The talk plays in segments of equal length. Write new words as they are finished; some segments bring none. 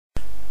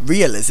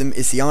Realism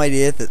is the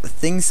idea that the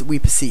things that we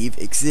perceive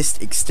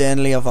exist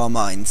externally of our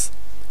minds.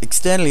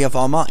 Externally of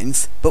our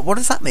minds? But what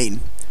does that mean?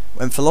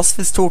 When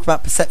philosophers talk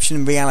about perception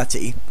and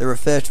reality, they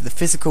refer to the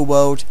physical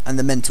world and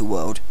the mental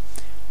world.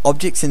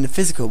 Objects in the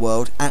physical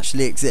world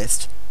actually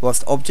exist,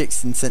 whilst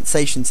objects and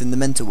sensations in the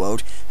mental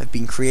world have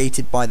been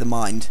created by the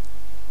mind.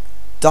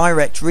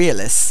 Direct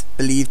realists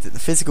believe that the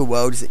physical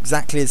world is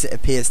exactly as it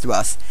appears to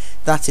us,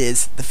 that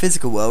is, the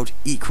physical world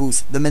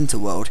equals the mental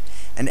world,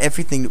 and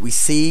everything that we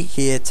see,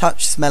 hear,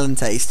 touch, smell and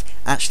taste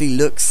actually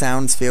looks,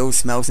 sounds, feels,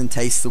 smells and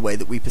tastes the way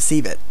that we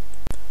perceive it.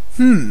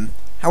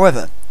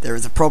 However, there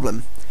is a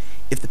problem.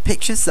 If the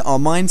pictures that our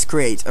minds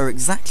create are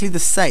exactly the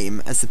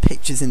same as the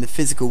pictures in the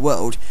physical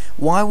world,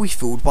 why are we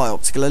fooled by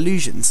optical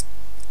illusions?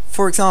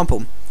 For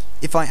example,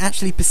 if I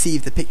actually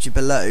perceive the picture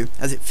below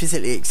as it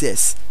physically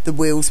exists, the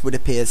wheels would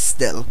appear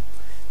still.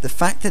 The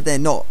fact that they're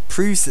not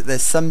proves that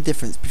there's some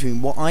difference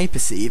between what I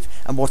perceive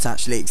and what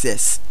actually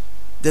exists.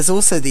 There's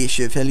also the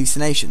issue of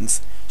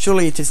hallucinations.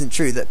 Surely it isn't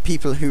true that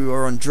people who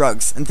are on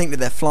drugs and think that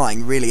they're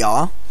flying really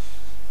are?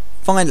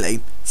 Finally,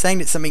 saying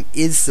that something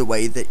is the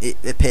way that it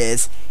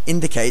appears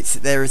indicates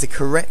that there is a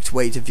correct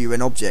way to view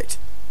an object.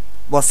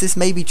 Whilst this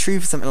may be true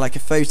for something like a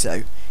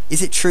photo,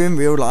 is it true in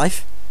real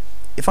life?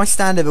 If I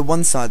stand over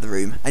one side of the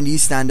room and you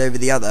stand over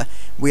the other,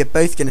 we are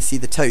both going to see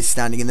the toast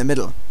standing in the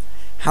middle.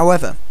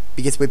 However,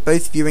 because we're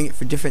both viewing it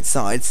from different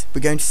sides,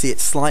 we're going to see it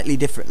slightly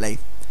differently.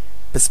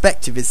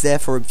 Perspective is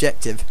therefore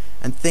objective,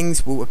 and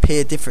things will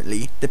appear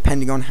differently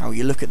depending on how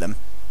you look at them.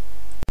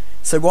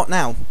 So what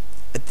now?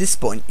 At this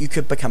point, you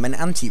could become an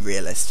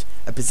anti-realist,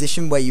 a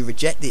position where you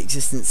reject the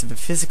existence of a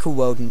physical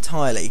world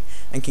entirely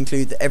and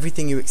conclude that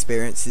everything you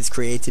experience is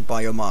created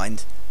by your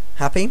mind.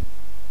 Happy?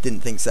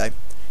 Didn't think so.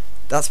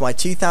 That's why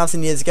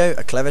 2,000 years ago,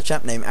 a clever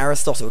chap named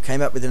Aristotle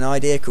came up with an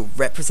idea called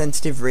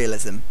representative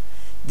realism.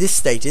 This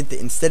stated that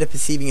instead of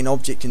perceiving an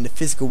object in the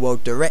physical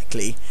world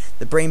directly,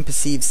 the brain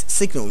perceives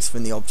signals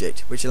from the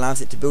object, which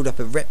allows it to build up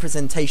a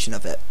representation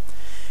of it.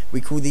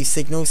 We call these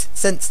signals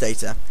sense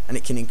data, and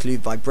it can include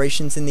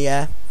vibrations in the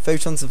air,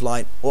 photons of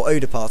light, or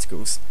odour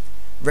particles.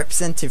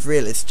 Representative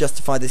realists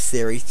justify this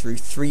theory through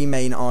three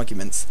main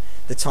arguments: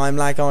 the time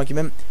lag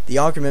argument, the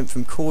argument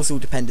from causal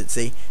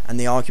dependency, and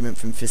the argument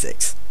from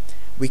physics.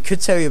 We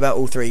could tell you about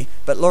all three,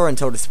 but Lauren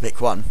told us to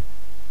pick one.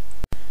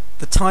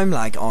 The time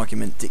lag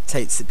argument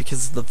dictates that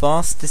because of the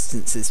vast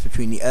distances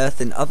between the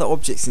Earth and other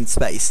objects in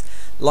space,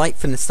 light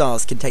from the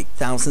stars can take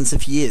thousands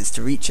of years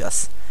to reach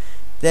us.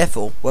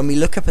 Therefore, when we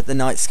look up at the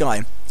night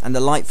sky, and the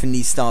light from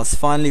these stars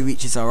finally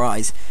reaches our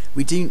eyes,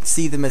 we don't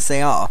see them as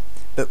they are,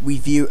 but we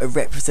view a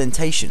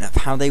representation of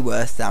how they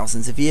were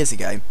thousands of years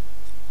ago.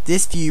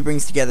 This view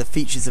brings together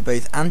features of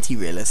both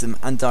anti-realism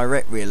and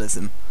direct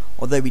realism.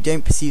 Although we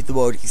don't perceive the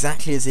world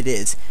exactly as it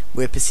is,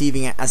 we're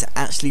perceiving it as it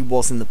actually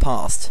was in the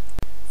past.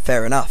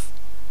 Fair enough.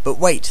 But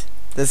wait,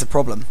 there's a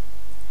problem.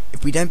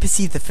 If we don't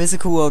perceive the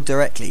physical world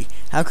directly,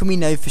 how can we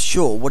know for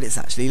sure what it's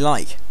actually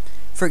like?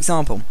 For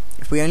example,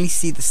 if we only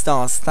see the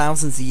stars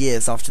thousands of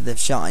years after they've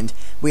shined,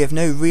 we have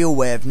no real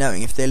way of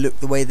knowing if they look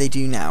the way they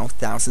do now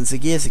thousands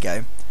of years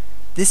ago.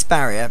 This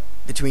barrier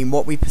between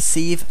what we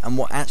perceive and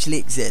what actually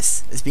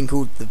exists has been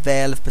called the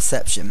veil of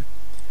perception.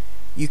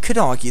 You could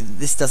argue that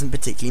this doesn't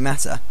particularly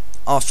matter.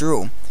 After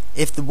all,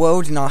 if the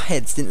world in our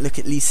heads didn't look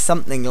at least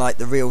something like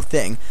the real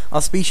thing,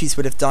 our species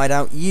would have died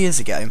out years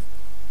ago.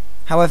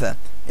 However,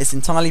 it's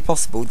entirely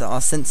possible that our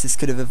senses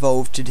could have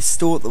evolved to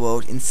distort the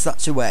world in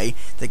such a way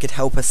that could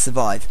help us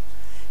survive.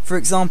 For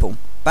example,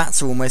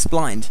 bats are almost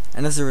blind,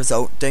 and as a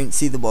result don't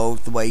see the world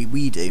the way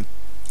we do.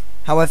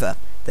 However,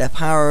 their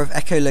power of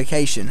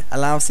echolocation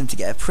allows them to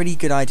get a pretty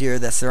good idea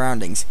of their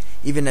surroundings,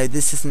 even though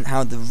this isn't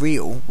how the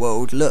real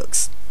world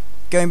looks.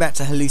 Going back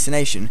to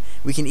hallucination,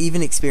 we can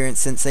even experience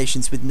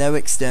sensations with no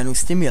external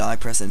stimuli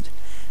present,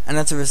 and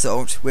as a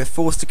result, we're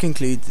forced to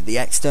conclude that the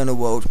external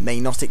world may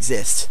not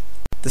exist.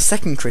 The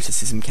second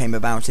criticism came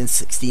about in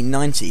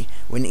 1690,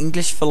 when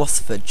English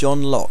philosopher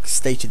John Locke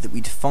stated that we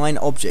define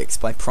objects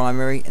by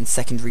primary and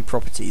secondary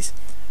properties.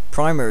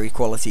 Primary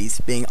qualities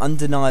being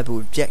undeniable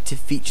objective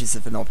features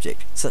of an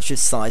object, such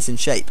as size and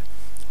shape,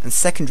 and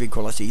secondary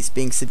qualities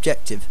being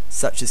subjective,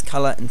 such as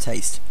colour and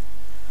taste.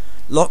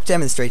 Locke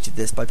demonstrated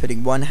this by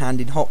putting one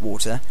hand in hot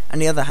water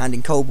and the other hand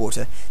in cold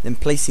water, then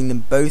placing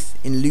them both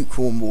in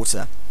lukewarm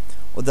water.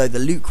 Although the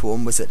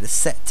lukewarm was at a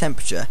set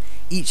temperature,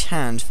 each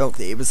hand felt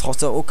that it was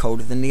hotter or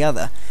colder than the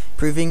other,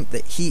 proving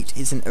that heat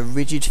isn't a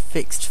rigid,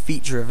 fixed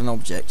feature of an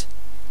object.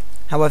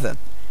 However,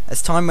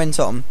 as time went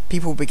on,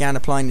 people began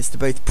applying this to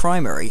both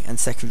primary and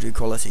secondary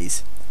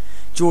qualities.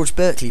 George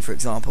Berkeley, for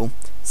example,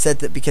 said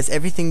that because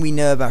everything we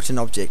know about an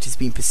object has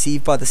been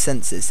perceived by the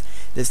senses,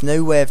 there's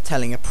no way of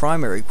telling a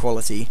primary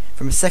quality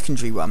from a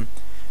secondary one.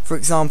 For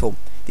example,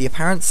 the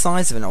apparent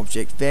size of an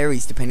object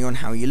varies depending on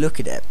how you look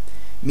at it,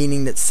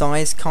 meaning that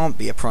size can't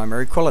be a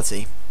primary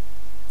quality.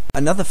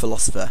 Another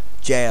philosopher,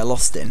 J.L.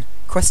 Austin,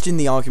 questioned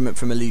the argument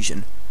from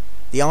illusion.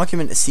 The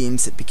argument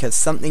assumes that because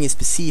something is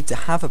perceived to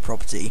have a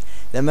property,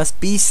 there must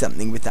be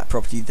something with that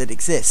property that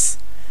exists.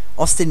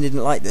 Austin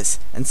didn't like this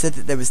and said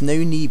that there was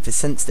no need for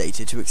sense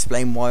data to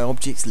explain why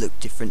objects look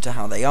different to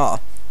how they are.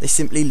 They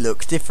simply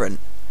look different.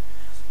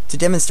 To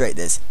demonstrate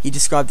this, he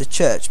described a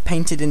church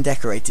painted and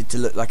decorated to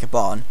look like a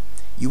barn.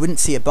 You wouldn't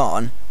see a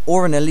barn,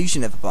 or an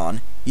illusion of a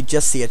barn, you'd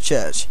just see a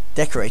church,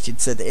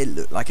 decorated so that it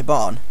looked like a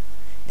barn.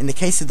 In the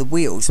case of the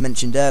wheels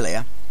mentioned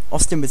earlier,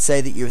 Austin would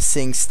say that you are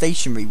seeing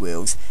stationary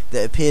wheels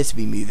that appear to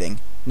be moving,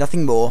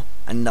 nothing more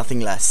and nothing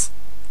less.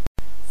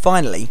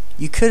 Finally,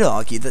 you could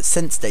argue that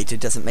sense data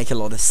doesn't make a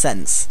lot of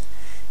sense.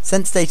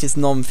 Sense data is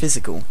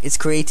non-physical, it's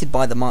created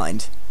by the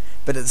mind,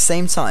 but at the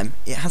same time,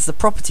 it has the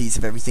properties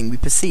of everything we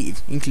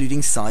perceive,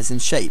 including size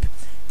and shape.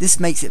 This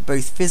makes it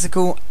both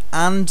physical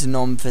and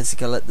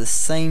non-physical at the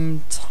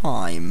same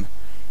time.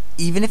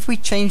 Even if we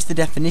change the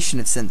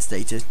definition of sense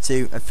data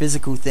to a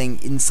physical thing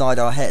inside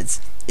our heads,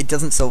 it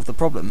doesn't solve the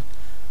problem.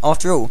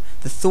 After all,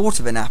 the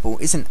thought of an apple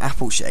isn't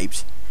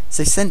apple-shaped,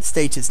 so sense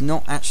data is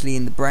not actually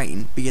in the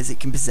brain because it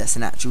can possess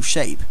an actual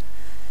shape.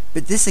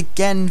 But this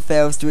again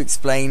fails to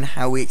explain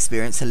how we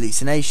experience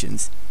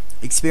hallucinations,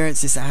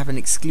 experiences that happen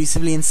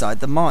exclusively inside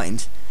the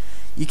mind.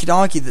 You could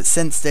argue that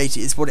sense data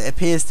is what it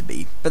appears to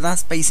be, but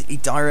that's basically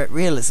direct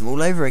realism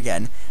all over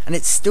again, and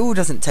it still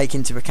doesn't take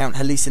into account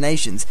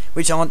hallucinations,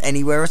 which aren't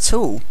anywhere at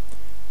all.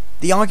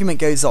 The argument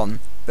goes on,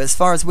 but as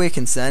far as we're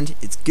concerned,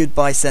 it's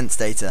goodbye sense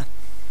data.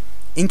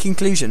 In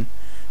conclusion,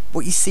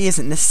 what you see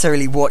isn't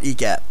necessarily what you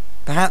get.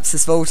 Perhaps,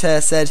 as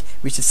Voltaire said,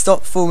 we should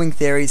stop forming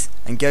theories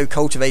and go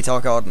cultivate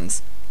our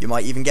gardens. You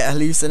might even get a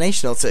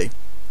hallucination or two.